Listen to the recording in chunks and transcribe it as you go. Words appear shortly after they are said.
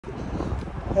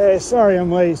Hey, sorry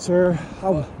I'm late, sir.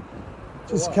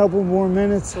 Just a couple more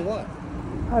minutes. For what?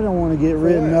 I don't want to get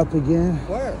written up again.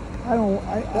 Where? I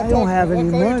don't have any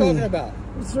money. What car are you talking about?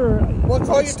 Sir, what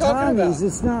car are you talking Tommy's. about?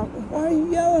 It's not. Why are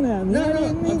you yelling at me?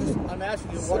 I'm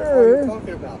asking you what car are you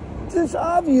talking about? This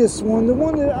obvious one, the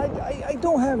one that I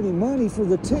don't have any money for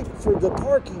the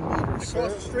parking meter, sir.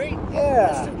 Across the street? Yeah.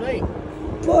 That's too late.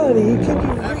 Buddy, can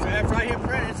you... After I hit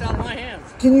print, it's out of my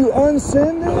hands. Can you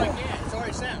unsend it? No, I can't. It's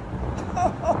already sent.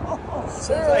 As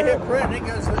soon as I hit print,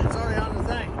 it's already on the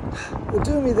thing. Well,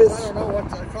 do me this. I don't know what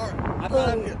the car... I'm not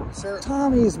up here, sir.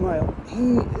 Tommy is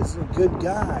he is a good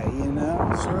guy, you know?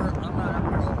 Sir, I'm not up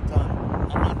here all the time.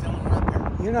 I'm not the only one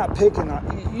up here. You're not picking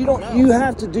on... You don't... No. You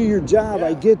have to do your job. Yeah.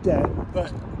 I get that.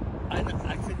 But I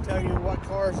couldn't tell you what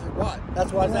cars or what.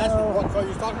 That's why I was asking what car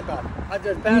you're talking about. I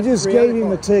just passed. You just gave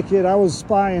him a ticket. I was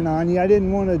spying on you. I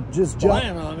didn't want to just jump.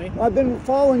 Spying on me? I've been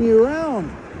following you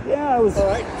around. Yeah, I was... All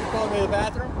right. You called me to the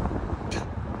bathroom?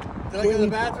 Did I go to the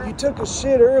bathroom? You took a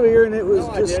shit earlier and it was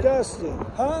disgusting.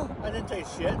 Huh? I didn't take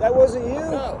shit. That wasn't you?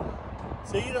 No.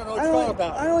 So you don't know what you're talking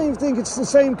about. I don't even think it's the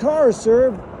same car,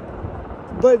 sir.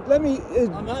 But let me...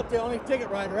 I'm not the only ticket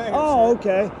rider right here, Oh, sir.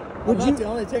 okay. I'm not the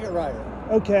only ticket rider.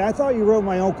 Okay, I thought you wrote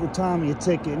my Uncle Tommy a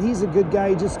ticket. And he's a good guy.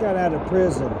 He just got out of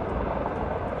prison.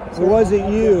 So it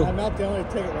wasn't you. I'm not the only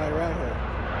ticket rider right here.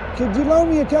 Could you loan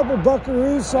me a couple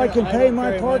buckaroos so I can pay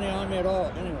my part? I don't carry money on me at all,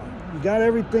 anyway. You got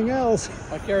everything else.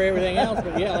 I carry everything else,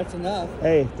 but yeah, that's enough.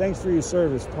 Hey, thanks for your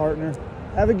service, partner.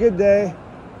 Have a good day.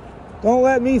 Don't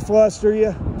let me fluster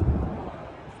you.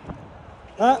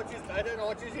 Huh? I don't know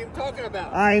what you're even talking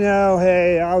about. I know.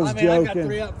 Hey, I was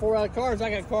joking. I got 4 other cars. I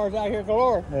got cars out here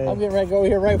galore. Hey. I'm getting ready to go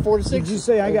here right 4 to 6. Did you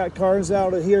say I got cars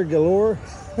out of here galore?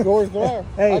 Doors galore.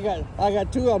 Hey. I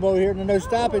got 2 of them over here and no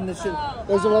stopping. There's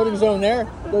a loading zone there.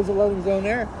 There's a loading zone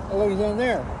there. A loading zone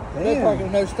there. They're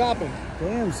parking no stopping.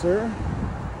 Damn, sir.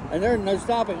 And there's no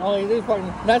stopping. All you do is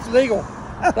parking. That's legal.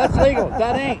 That's legal.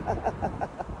 That ain't.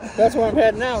 That's where I'm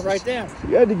heading out, right there.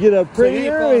 You had to get up pretty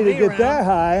early to get that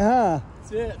high, huh?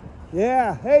 That's it.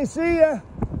 Yeah. Hey, see ya.